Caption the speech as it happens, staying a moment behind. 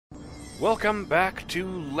Welcome back to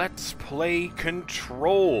Let's Play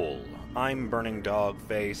Control. I'm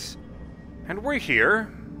BurningDogFace, and we're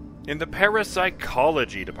here in the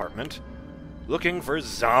parapsychology department looking for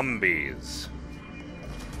zombies.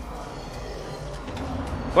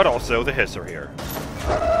 But also the Hiss are here.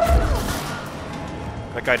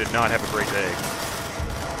 That guy did not have a great day.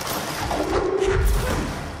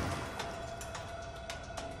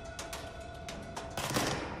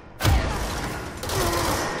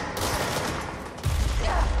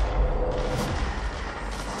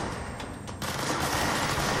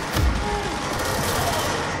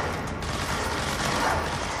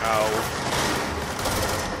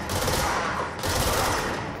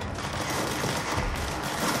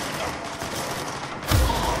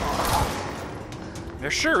 There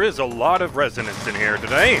sure is a lot of resonance in here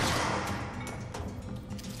today.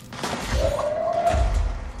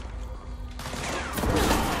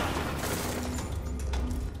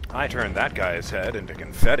 I turned that guy's head into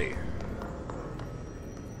confetti.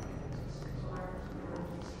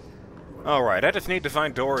 Alright, I just need to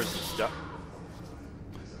find doors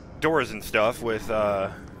and stuff with,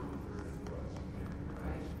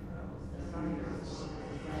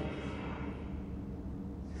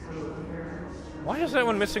 Why is that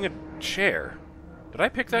one missing a chair? Did I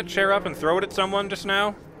pick that chair up and throw it at someone just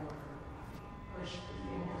now?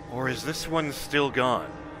 Or is this one still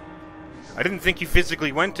gone? I didn't think you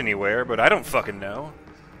physically went anywhere, but I don't fucking know.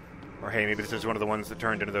 Or hey, maybe this is one of the ones that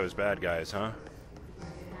turned into those bad guys, huh?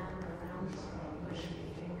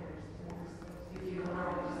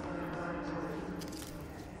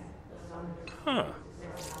 Huh.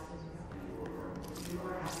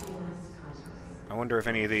 I wonder if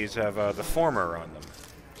any of these have the former on them.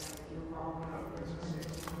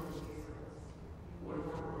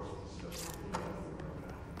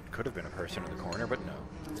 Could have been a person in the corner, but no.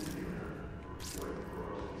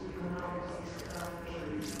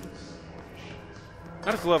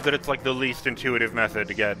 I just love that it's like the least intuitive method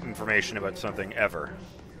to get information about something ever.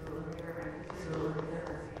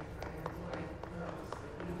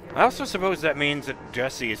 I also suppose that means that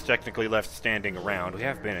Jesse is technically left standing around. We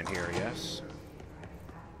have been in here, yes?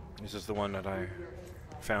 This is the one that I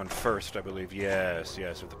found first, I believe. Yes,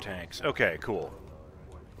 with the tanks. Okay, cool.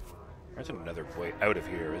 There's another way out of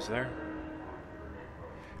here, is there?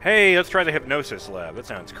 Hey, let's try the hypnosis lab. That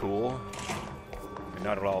sounds cool. And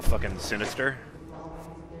not at all fucking sinister.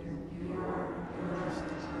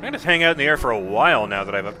 I can just hang out in the air for a while now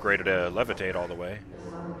that I've upgraded to levitate all the way.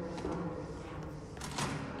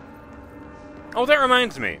 Oh, that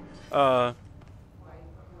reminds me.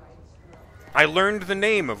 I learned the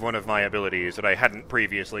name of one of my abilities that I hadn't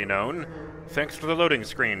previously known, thanks to the loading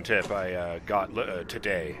screen tip I got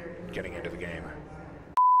today, getting into the game.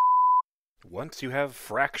 Once you have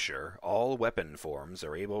Fracture, all weapon forms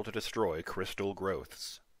are able to destroy crystal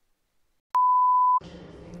growths.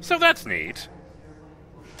 So that's neat.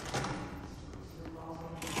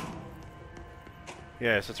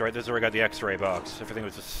 Yes, that's right, this is where I got the X-ray box. Everything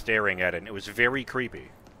was just staring at it, and it was very creepy.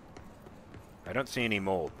 I don't see any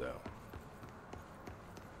mold, though.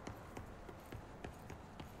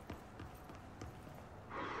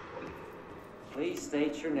 Please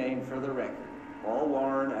state your name for the record. Paul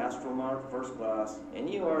Warren, astronaut, first class. And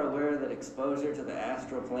you are aware that exposure to the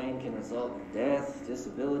astral plane can result in death,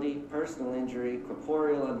 disability, personal injury,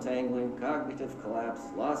 corporeal untangling, cognitive collapse,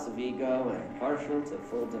 loss of ego, and partial to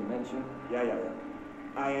full dementia? Yeah.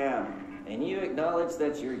 I am. And you acknowledge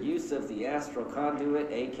that your use of the astral conduit,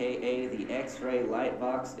 aka the X-ray light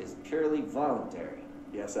box, is purely voluntary?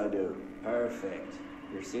 Yes, I do. Perfect.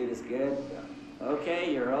 Your suit is good? Yeah.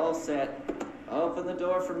 Okay, you're all set. Open the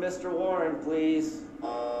door for Mr. Warren, please.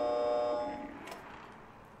 I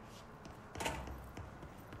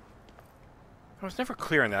was never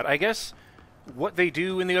clear on that. I guess what they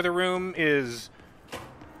do in the other room is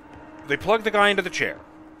they plug the guy into the chair.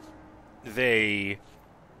 They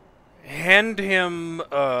hand him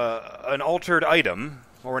an altered item,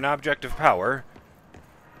 or an object of power.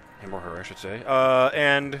 Him or her, I should say.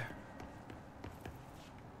 And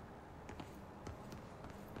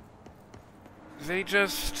they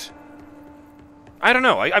just... I don't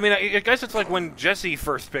know. I mean, I guess it's like when Jessie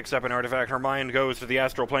first picks up an artifact, her mind goes to the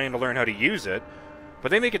astral plane to learn how to use it. But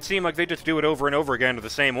they make it seem like they just do it over and over again to the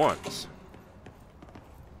same ones.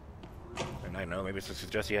 And I don't know, maybe it's just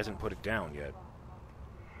because Jessie hasn't put it down yet.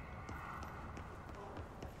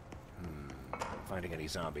 Not finding any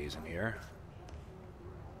zombies in here.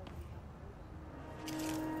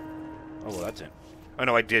 Oh, well, that's it. Oh,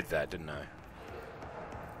 no, I did that, didn't I?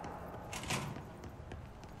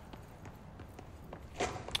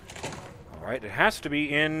 Alright, it has to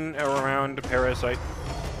be in or around parasite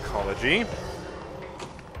Psychology. It's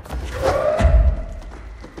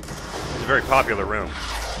a very popular room.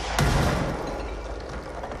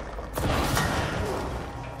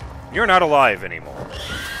 You're not alive anymore.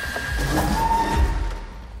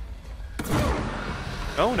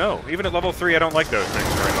 Oh no, even at level 3 I don't like those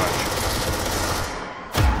things very much.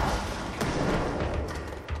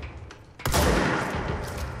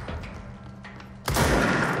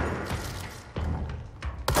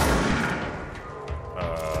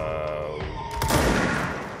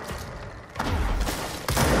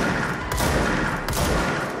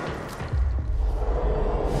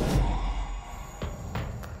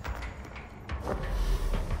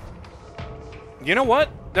 You know what?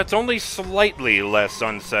 That's only slightly less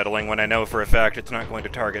unsettling when I know for a fact it's not going to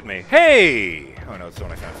target me. Hey! Oh no, it's the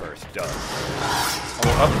one I found first. Duh. Oh,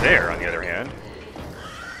 well, up there, on the other hand.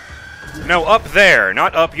 No, up there,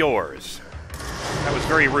 not up yours. That was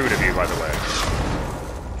very rude of you, by the way.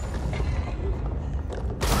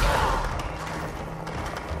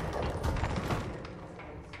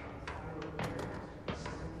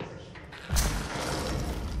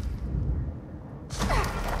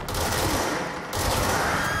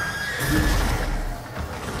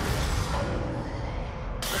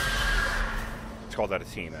 Call that a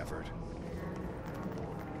team effort.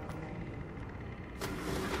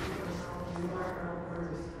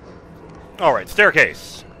 Alright,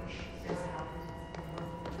 staircase.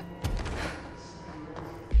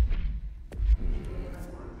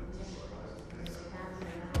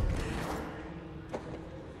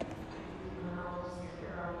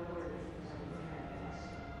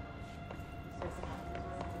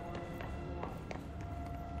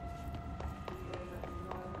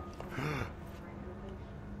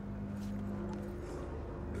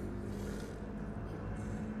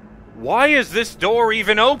 Why is this door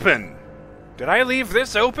even open? Did I leave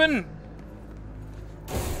this open?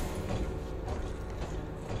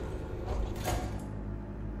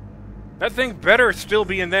 That thing better still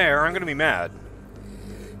be in there. I'm gonna be mad.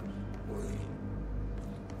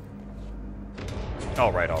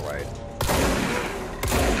 Alright, alright.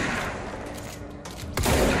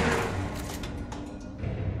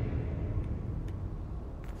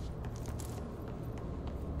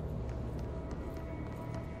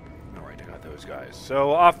 Guys.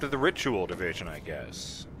 So off to the ritual division, I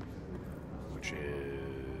guess. Which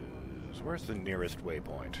is... where's the nearest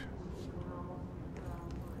waypoint?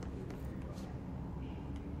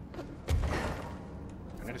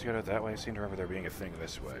 Can I just get out that way? I seem to remember there being a thing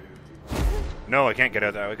this way. No, I can't get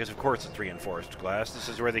out that way, because of course it's reinforced glass. This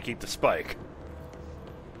is where they keep the spike.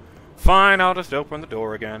 Fine, I'll just open the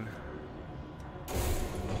door again.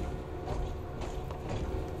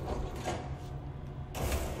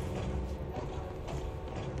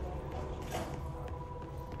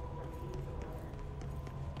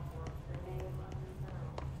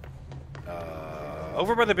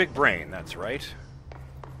 Over by the big brain, that's right.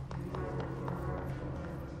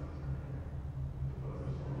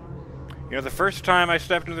 You know, the first time I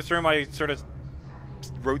stepped into this room, I sort of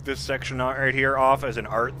wrote this section right here off as an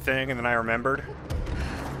art thing, and then I remembered.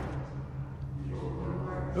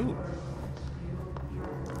 Ooh.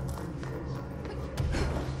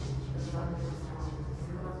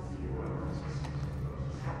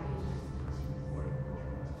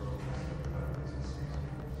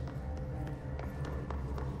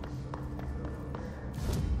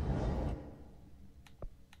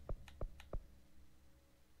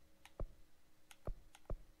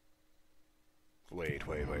 Wait.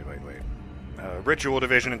 Ritual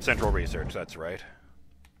Division and Central Research, that's right.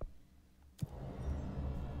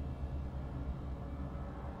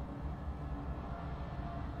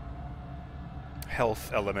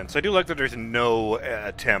 Health elements. I do like that there's no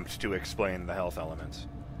attempt to explain the health elements.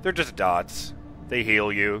 They're just dots. They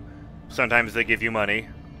heal you. Sometimes they give you money.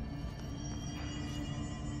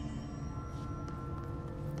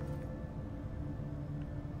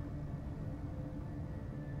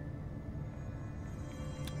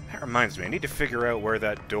 That reminds me, I need to figure out where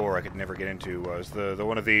that door I could never get into was. The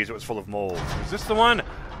one of these that was full of mold. Is this the one?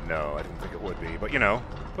 No, I didn't think it would be. But, you know,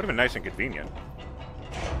 would have been nice and convenient.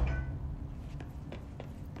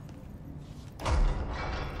 Do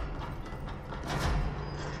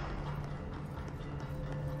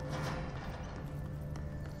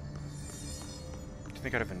you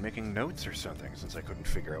think I'd have been making notes or something since I couldn't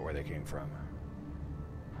figure out where they came from?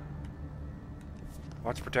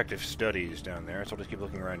 Lots of protective studies down there, so I'll just keep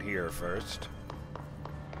looking around here first.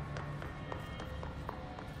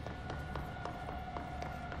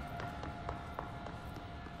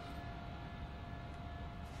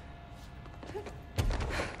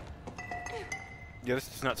 Yeah, this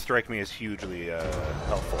does not strike me as hugely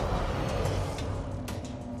helpful.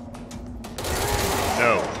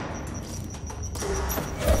 No.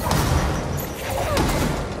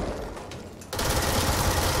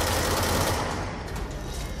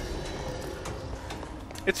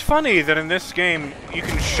 It's funny that in this game you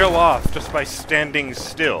can show off just by standing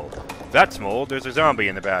still. That's mold. There's a zombie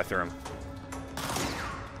in the bathroom.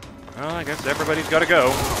 Well, I guess everybody's got to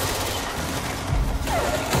go.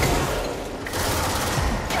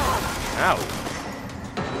 Ow.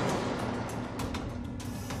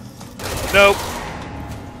 Nope.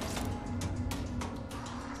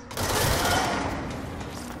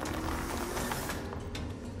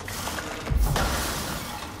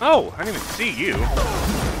 Oh, I didn't even see you.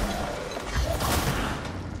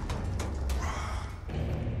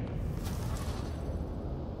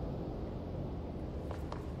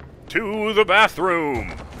 To the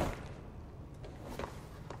bathroom!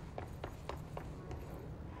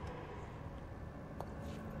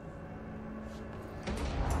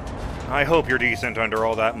 I hope you're decent under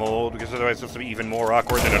all that mold, because otherwise this will be even more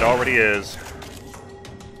awkward than it already is.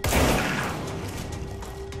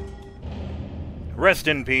 Rest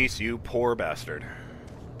in peace, you poor bastard.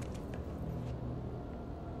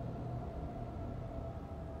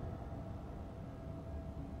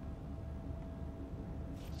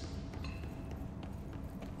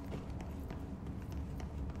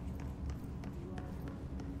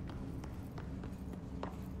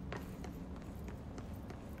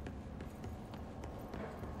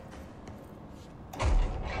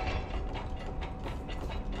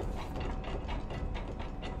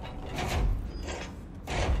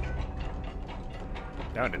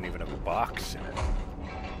 That one didn't even have a box in it.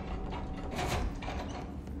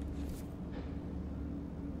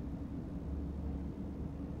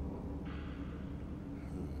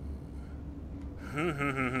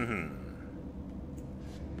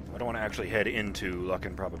 I don't want to actually head into luck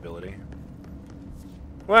and probability.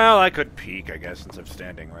 Well, I could peek, I guess, since I'm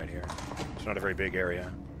standing right here. It's not a very big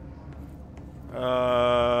area.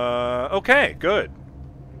 Okay, good.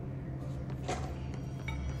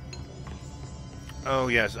 Oh,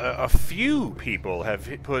 yes. A few people have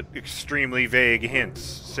put extremely vague hints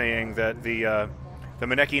saying that the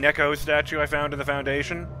Maneki Neko statue I found in the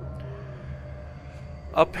Foundation,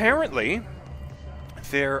 apparently,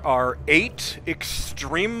 there are 8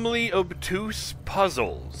 extremely obtuse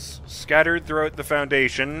puzzles scattered throughout the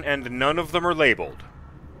Foundation, and none of them are labeled.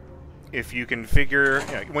 If you can figure...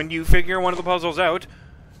 when you figure one of the puzzles out,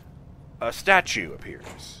 a statue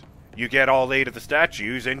appears. You get all 8 of the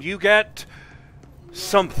statues, and you get...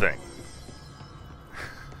 something.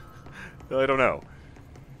 I don't know.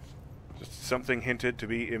 Just something hinted to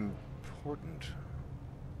be important.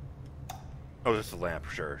 Oh, this is the lamp.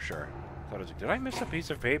 Sure, sure. Thought it was, did I miss a piece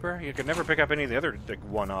of paper? You could never pick up any of the other like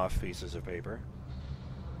one-off pieces of paper.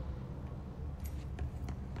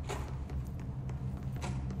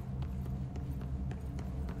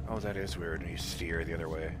 Oh, that is weird. And you steer the other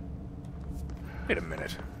way. Wait a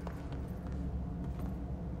minute.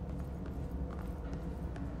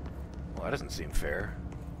 Well, that doesn't seem fair.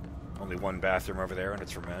 Only one bathroom over there, and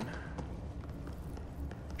it's for men.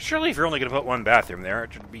 Surely if you're only going to put one bathroom there,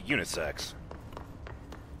 it should be unisex.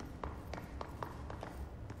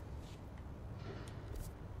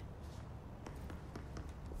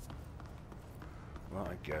 Well,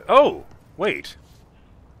 I guess... Oh! Wait!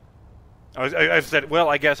 I said, well,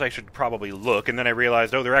 I guess I should probably look, and then I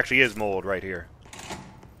realized, oh, there actually is mold right here.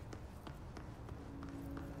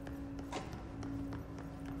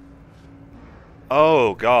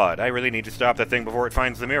 Oh, God, I really need to stop that thing before it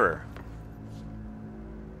finds the mirror.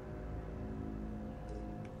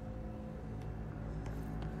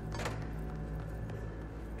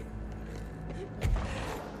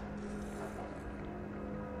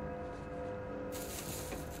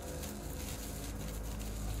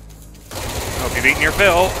 Hope you've eaten your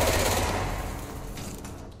fill.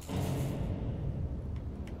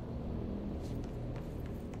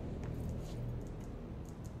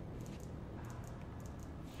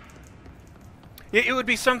 It would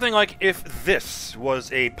be something like if this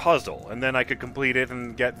was a puzzle, and then I could complete it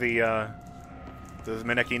and get the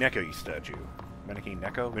Maneki Neko statue. Maneki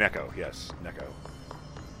Neko? Neko, yes. Neko.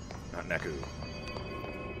 Not Neku.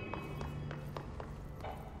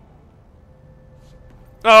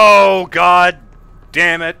 Oh, God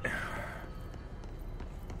damn it.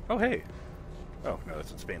 Oh, hey. Oh, no,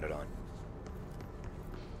 that's expanded on.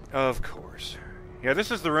 Of course. Yeah,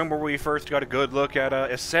 this is the room where we first got a good look at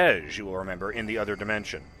Esej, you will remember, in the other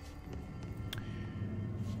dimension.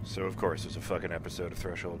 So, of course, there's a fucking episode of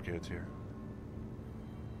Threshold Kids here.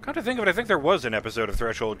 Come to think of it, I think there was an episode of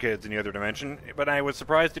Threshold Kids in the other dimension, but I was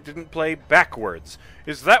surprised it didn't play backwards.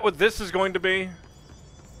 Is that what this is going to be?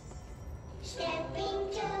 Stepping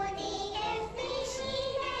to the FBC,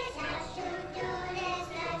 there's lots to do, there's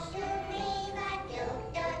lots to be, but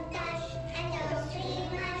don't dash and don't too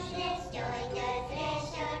much. Let's join the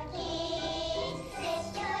Threshold Kids. Let's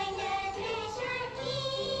join the Threshold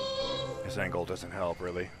Kids. This angle doesn't help,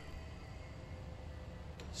 really.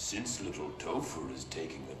 Since little Topher is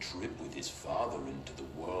taking a trip with his father into the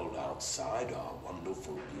world outside our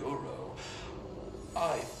wonderful bureau,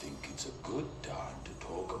 I think it's a good time to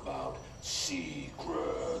talk about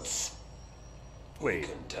secrets. Wait. You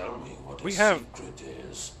can tell me what We a have- secret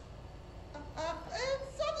is.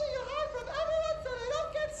 It's something you hide from everyone so they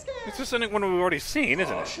don't get scared. It's just something one we've already seen,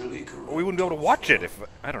 isn't it? Partially correct. Or we wouldn't be able to watch it if...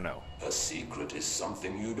 I don't know. A secret is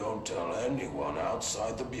something you don't tell anyone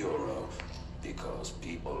outside the bureau, because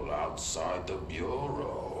people outside the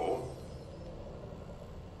bureau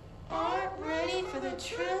Aren't ready for the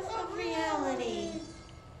truth of reality.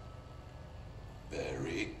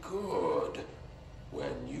 Very good.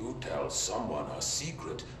 When you tell someone a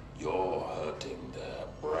secret, you're hurting their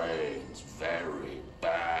brains very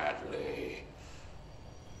badly.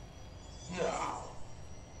 Now,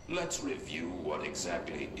 let's review what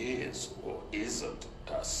exactly is or isn't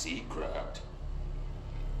a secret.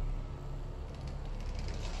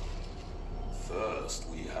 First,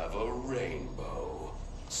 we have a rainbow.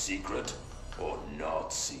 Secret or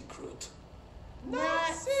not secret?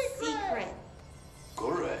 Not secret.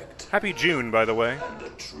 Correct. Happy June, by the way. And a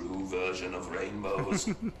true version of rainbows?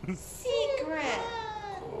 Secret.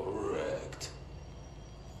 Correct.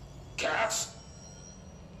 Cats?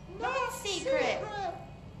 Not secret.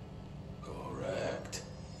 Correct.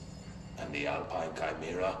 And the Alpine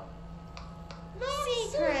Chimera?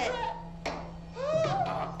 Secret.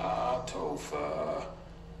 Topher.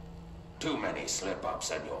 Too many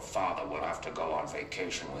slip-ups and your father will have to go on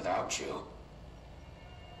vacation without you.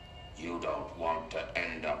 You don't want to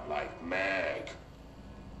end up like Meg,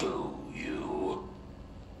 do you?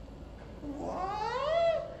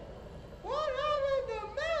 What? What happened to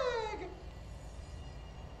Meg?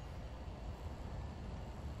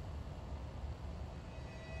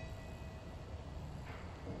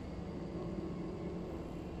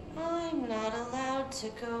 I'm not allowed to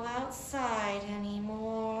go outside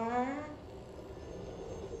anymore.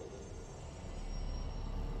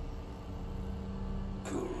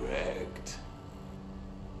 Correct.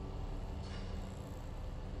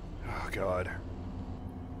 Oh, God.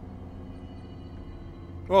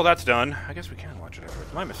 Well, that's done. I guess we can watch it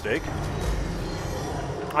afterwards. My mistake.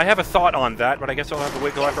 I have a thought on that, but I guess I'll have to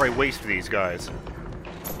wait till after I waste these guys.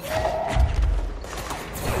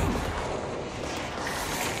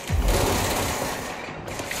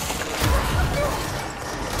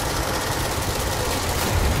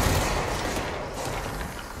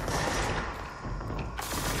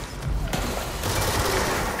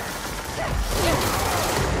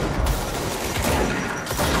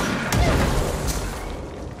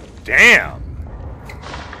 Damn!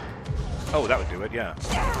 Oh, that would do it, yeah.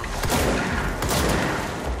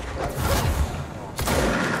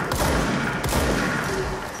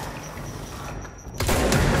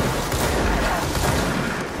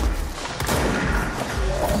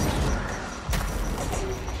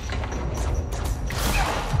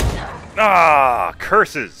 Ah,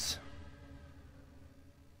 curses!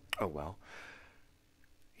 Oh, well.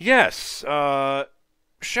 Yes,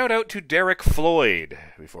 shout out to Derek Floyd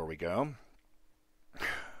before we go,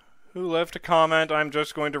 who left a comment I'm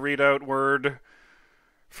just going to read out word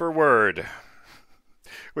for word,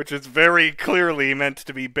 which is very clearly meant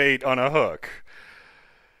to be bait on a hook.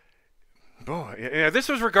 Boy, yeah, this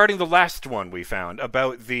was regarding the last one we found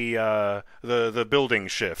about the building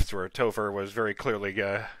shifts, where Topher was very clearly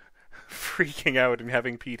freaking out and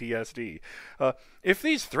having PTSD. If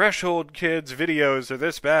these Threshold Kids videos are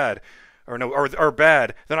this bad, are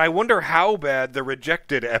bad, then I wonder how bad the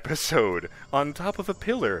rejected episode on top of a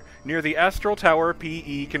pillar near the Astral Tower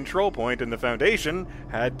PE control point in the Foundation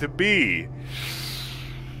had to be.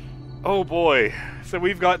 Oh boy, so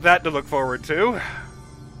we've got that to look forward to.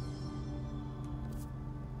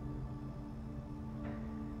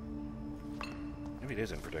 Maybe it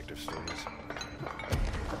is in predictive studies.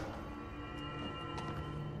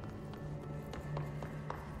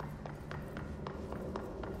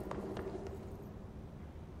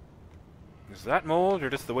 Is that mold, or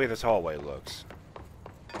just the way this hallway looks?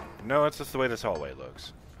 No, it's just the way this hallway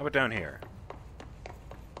looks. How about down here?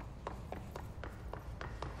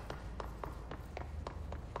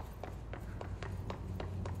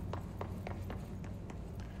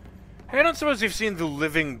 Hey, I don't suppose you've seen The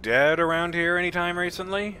Living Dead around here anytime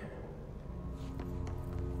recently?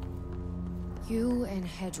 You and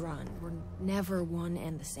Hedron were never one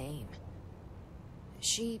and the same.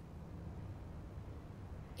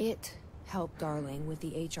 It helped Darling with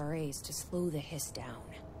the HRAs to slow the hiss down.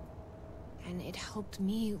 And it helped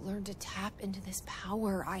me learn to tap into this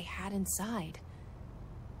power I had inside.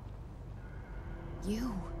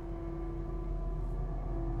 You.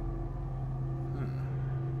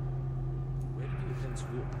 Where did you attend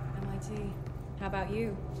school? MIT. How about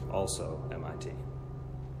you? Also MIT.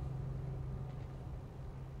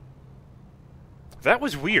 That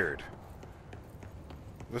was weird.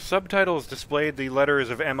 The subtitles displayed the letters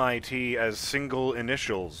of MIT as single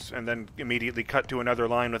initials, and then immediately cut to another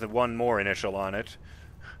line with one more initial on it.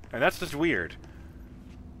 And that's just weird.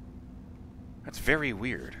 That's very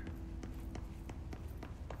weird.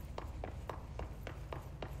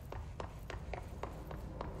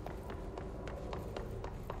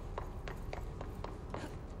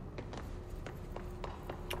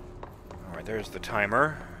 Alright, there's the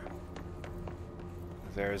timer.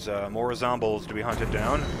 There's more zombies to be hunted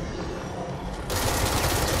down.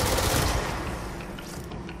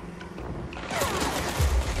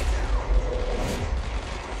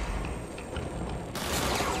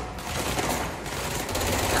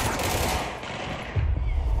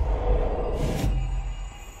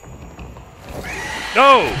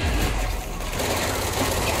 No!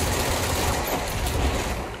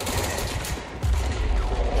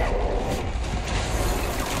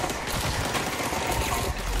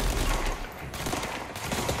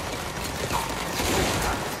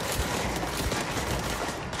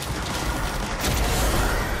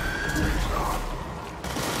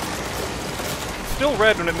 Still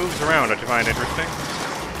red when it moves around, I find interesting.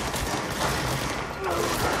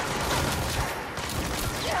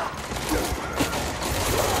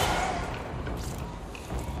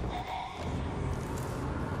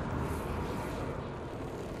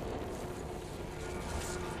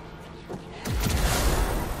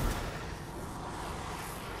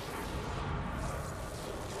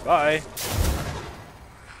 Bye.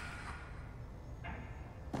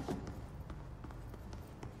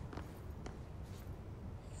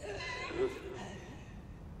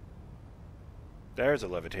 There's a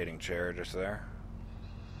levitating chair just there.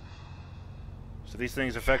 So these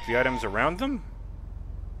things affect the items around them?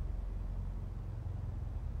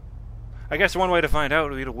 I guess one way to find out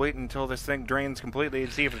would be to wait until this thing drains completely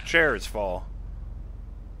and see if the chairs fall.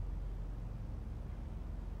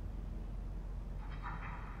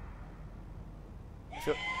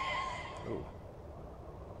 Ooh.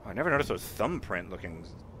 I never noticed those thumbprint-looking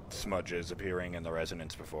smudges appearing in the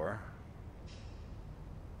resonance before.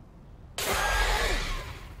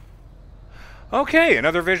 Okay,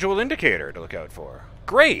 another visual indicator to look out for.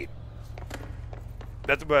 Great!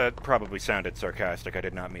 That probably sounded sarcastic. I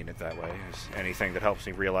did not mean it that way. Anything that helps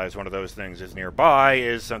me realize one of those things is nearby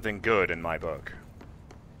is something good in my book.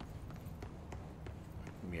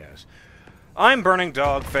 Yes. I'm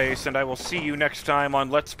BurningDogFace, and I will see you next time on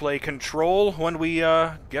Let's Play Control when we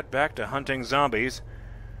get back to hunting zombies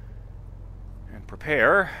and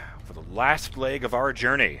prepare for the last leg of our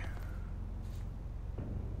journey.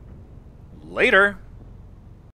 Later!